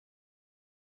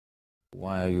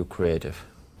Why are you creative?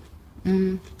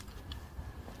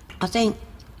 I think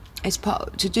it's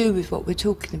part to do with what we're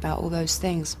talking about, all those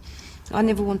things. I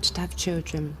never wanted to have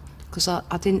children because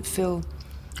I didn't feel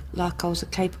like I was a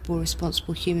capable,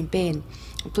 responsible human being.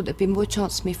 I thought there'd be more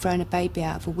chance of me throwing a baby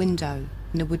out of a window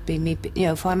than there would be me, you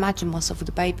know, if I imagined myself with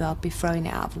a baby, I'd be throwing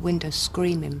it out of a window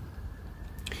screaming.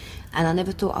 And I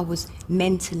never thought I was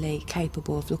mentally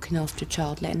capable of looking after a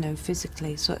child, let alone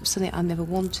physically, so it was something I never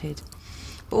wanted.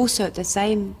 But also at the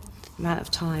same amount of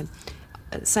time,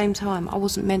 at the same time, I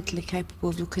wasn't mentally capable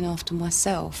of looking after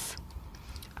myself.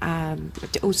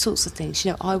 All sorts of things,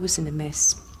 you know, I was in a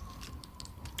mess.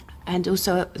 And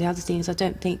also the other thing is I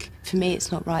don't think, for me, it's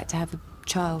not right to have a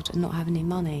child and not have any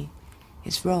money.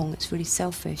 It's wrong, it's really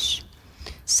selfish.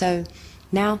 So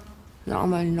now that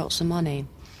I'm earning lots of money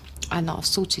and I've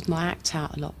sorted my act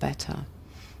out a lot better,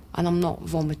 and I'm not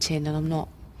vomiting and I'm not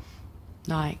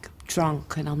like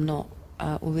drunk and I'm not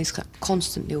always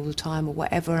constantly all the time or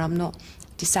whatever, I'm not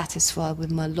dissatisfied with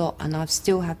my lot, and I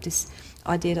still have this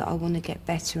idea that I want to get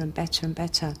better and better and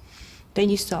better,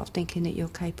 then you start thinking that you're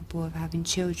capable of having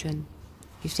children.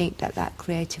 You think that that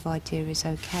creative idea is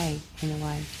okay in a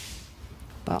way.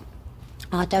 But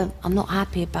I'm not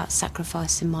happy about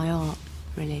sacrificing my art,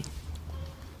 really.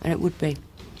 And it would be.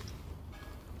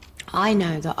 I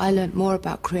know that I learnt more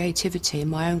about creativity,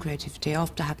 my own creativity,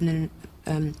 after having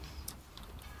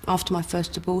after my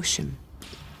first abortion.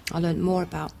 I learnt more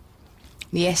about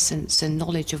the essence and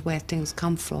knowledge of where things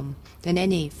come from than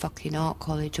any fucking art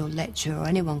college or lecture or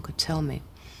anyone could tell me.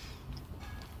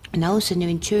 And I also knew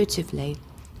intuitively,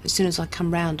 as soon as I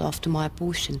come round after my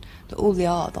abortion, that all the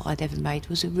art that I'd ever made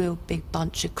was a real big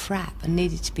bunch of crap and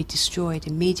needed to be destroyed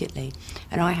immediately.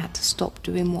 And I had to stop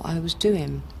doing what I was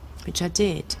doing, which I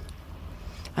did.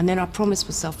 And then I promised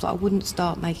myself that I wouldn't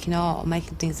start making art or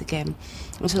making things again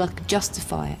until I could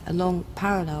justify it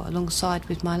alongside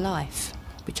with my life,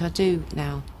 which I do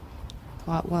now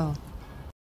quite well.